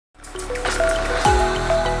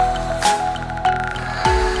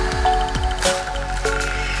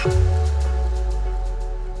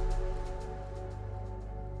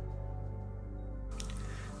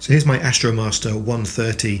So here's my AstroMaster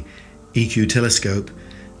 130 EQ telescope,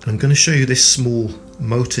 and I'm going to show you this small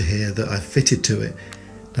motor here that I've fitted to it.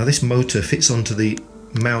 Now this motor fits onto the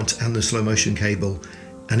mount and the slow motion cable,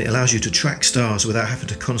 and it allows you to track stars without having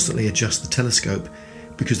to constantly adjust the telescope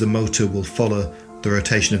because the motor will follow the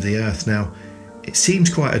rotation of the Earth. Now it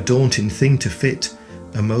seems quite a daunting thing to fit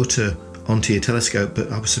a motor onto your telescope,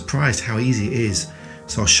 but I was surprised how easy it is.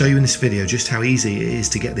 So I'll show you in this video just how easy it is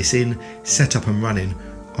to get this in, set up and running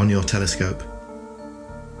on your telescope.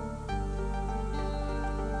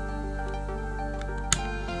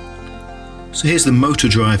 So here's the motor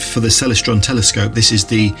drive for the Celestron Telescope. This is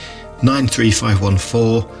the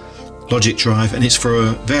 93514 Logic Drive, and it's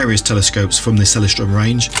for various telescopes from the Celestron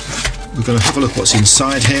range. We're going to have a look what's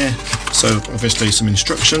inside here. So obviously some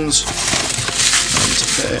instructions, and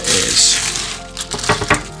there is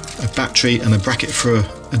a battery and a bracket for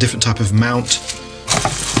a different type of mount.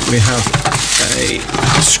 We have a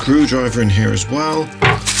screwdriver in here as well,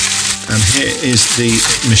 and here is the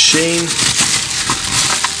machine.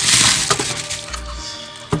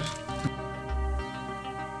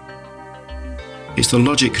 It's the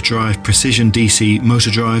Logic Drive Precision DC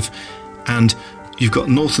motor drive, and you've got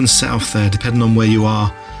north and south there depending on where you are,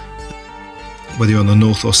 whether you're on the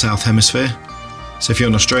north or south hemisphere. So if you're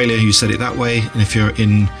in Australia, you set it that way, and if you're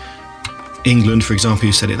in England, for example,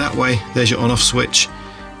 you set it that way. There's your on-off switch,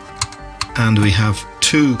 and we have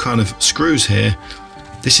two kind of screws here.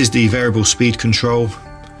 This is the variable speed control,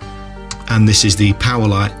 and this is the power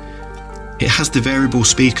light. It has the variable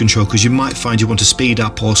speed control because you might find you want to speed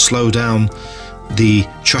up or slow down the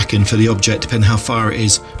tracking for the object depending how far it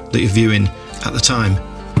is that you're viewing at the time.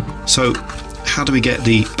 So how do we get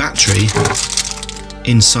the battery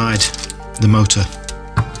inside the motor?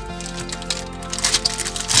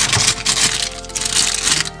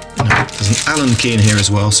 There's an Allen key in here as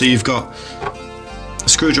well, so you've got a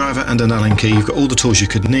screwdriver and an Allen key. You've got all the tools you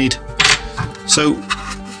could need. So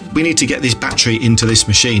we need to get this battery into this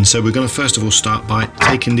machine, so we're going to first of all start by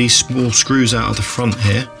taking these small screws out of the front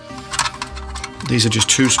here. These are just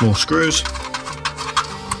two small screws.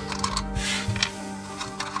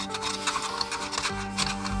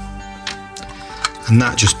 And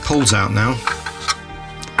that just pulls out now.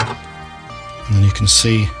 And then you can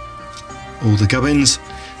see all the gubbins.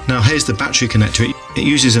 Now here's the battery connector. It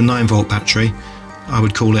uses a 9-volt battery. I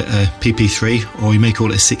would call it a PP3, or you may call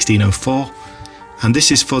it a 1604. And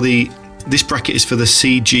this is for this bracket is for the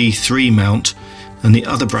CG3 mount, and the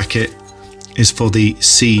other bracket is for the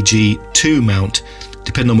CG2 mount,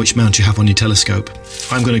 depending on which mount you have on your telescope.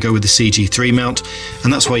 I'm going to go with the CG3 mount,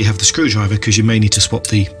 and that's why you have the screwdriver, because you may need to swap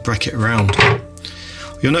the bracket around.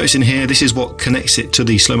 You'll notice in here, this is what connects it to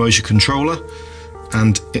the slow motion controller,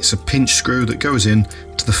 and it's a pinch screw that goes in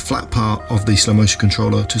to the flat part of the slow motion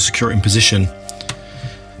controller to secure it in position.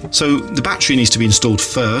 So the battery needs to be installed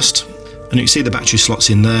first, and you can see the battery slots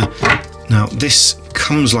in there. Now this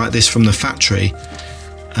comes like this from the factory.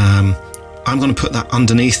 I'm going to put that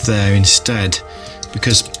underneath there instead,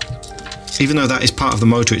 because even though that is part of the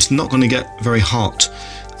motor, it's not going to get very hot,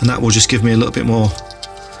 and that will just give me a little bit more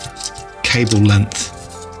cable length.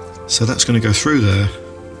 So that's going to go through there,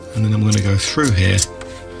 and then I'm going to go through here,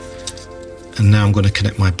 and now I'm going to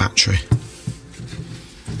connect my battery.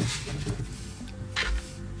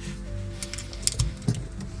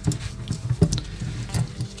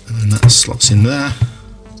 And that slots in there.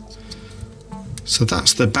 So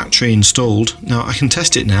that's the battery installed. Now I can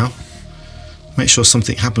test it now, make sure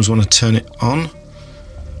something happens when I turn it on,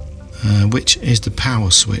 which is the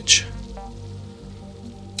power switch.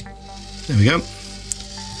 There we go.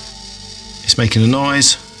 It's making a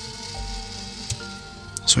noise,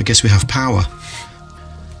 so I guess we have power.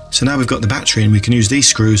 So now we've got the battery, and we can use these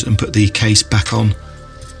screws and put the case back on.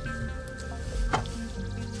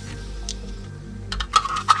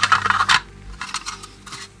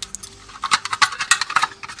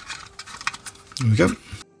 There we go.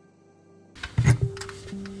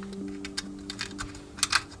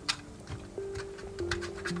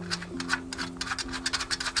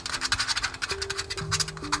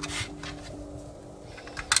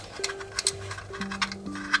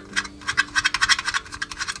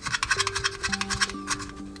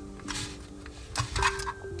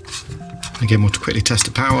 Again, we'll quickly test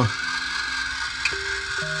the power.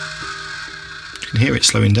 You can hear it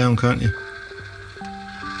slowing down, can't you?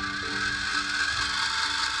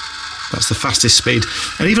 That's the fastest speed,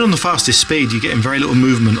 and even on the fastest speed you're getting very little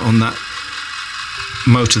movement on that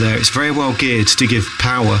motor there. It's very well geared to give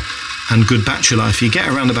power and good battery life. You get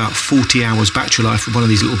around about 40 hours battery life with one of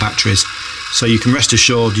these little batteries, so you can rest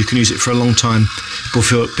assured you can use it for a long time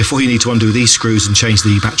before you need to undo these screws and change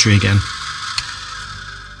the battery again.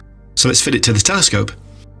 So let's fit it to the telescope.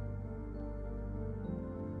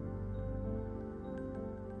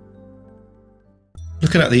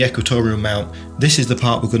 Looking at the equatorial mount, this is the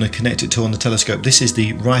part we're going to connect it to on the telescope. This is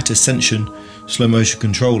the right Ascension slow motion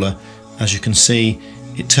controller. As you can see,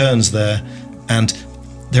 it turns there, and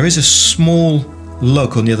there is a small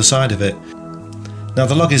lug on the other side of it. Now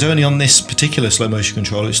the lug is only on this particular slow motion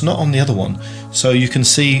controller, it's not on the other one, so you can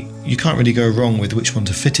see you can't really go wrong with which one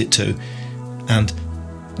to fit it to. And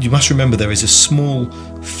you must remember there is a small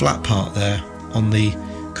flat part there on the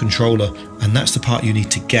controller, and that's the part you need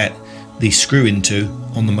to get the screw into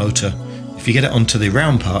on the motor. If you get it onto the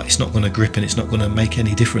round part, it's not going to grip and it's not going to make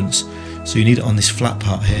any difference, so you need it on this flat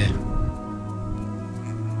part here.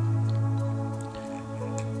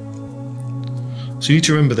 So you need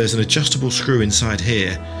to remember there's an adjustable screw inside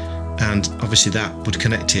here, and obviously that would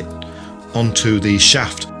connect it onto the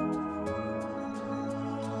shaft.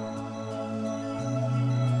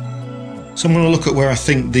 So I'm going to look at where I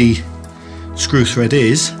think the screw thread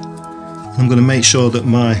is. I'm going to make sure that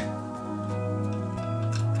my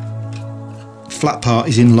flat part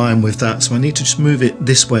is in line with that, so I need to just move it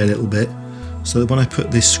this way a little bit so that when I put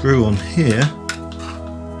this screw on here,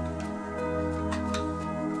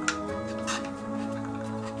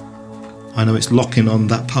 I know it's locking on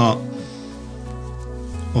that part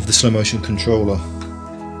of the slow motion controller.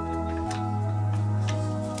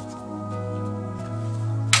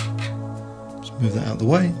 Just move that out of the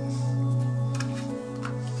way.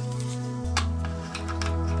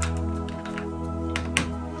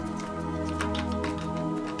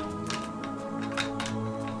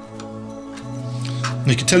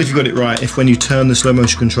 You can tell if you've got it right if when you turn the slow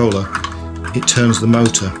motion controller it turns the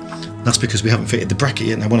motor. That's because we haven't fitted the bracket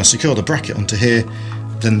yet. Now when I secure the bracket onto here,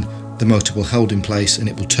 then the motor will hold in place and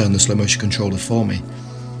it will turn the slow motion controller for me.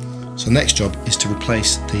 So the next job is to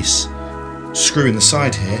replace this screw in the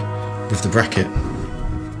side here with the bracket.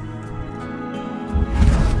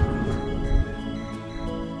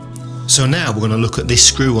 So now we're going to look at this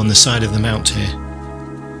screw on the side of the mount here.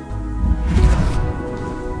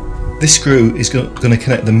 This screw is going to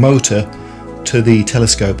connect the motor to the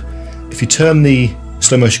telescope. If you turn the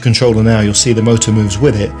slow motion controller now, you'll see the motor moves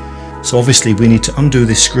with it. So obviously we need to undo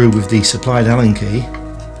this screw with the supplied Allen key,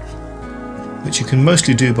 which you can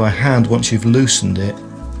mostly do by hand once you've loosened it.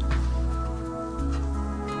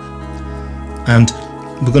 And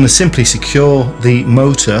we're going to simply secure the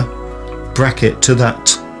motor bracket to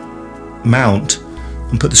that mount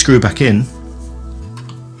and put the screw back in.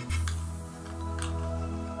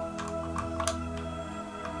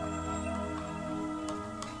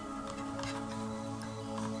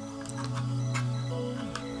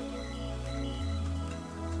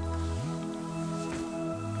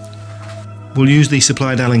 We'll use the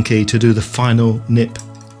supplied Allen key to do the final nip.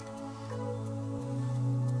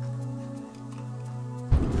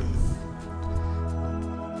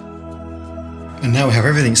 And now we have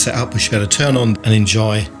everything set up, we should be able to turn on and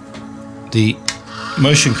enjoy the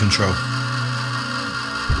motion control.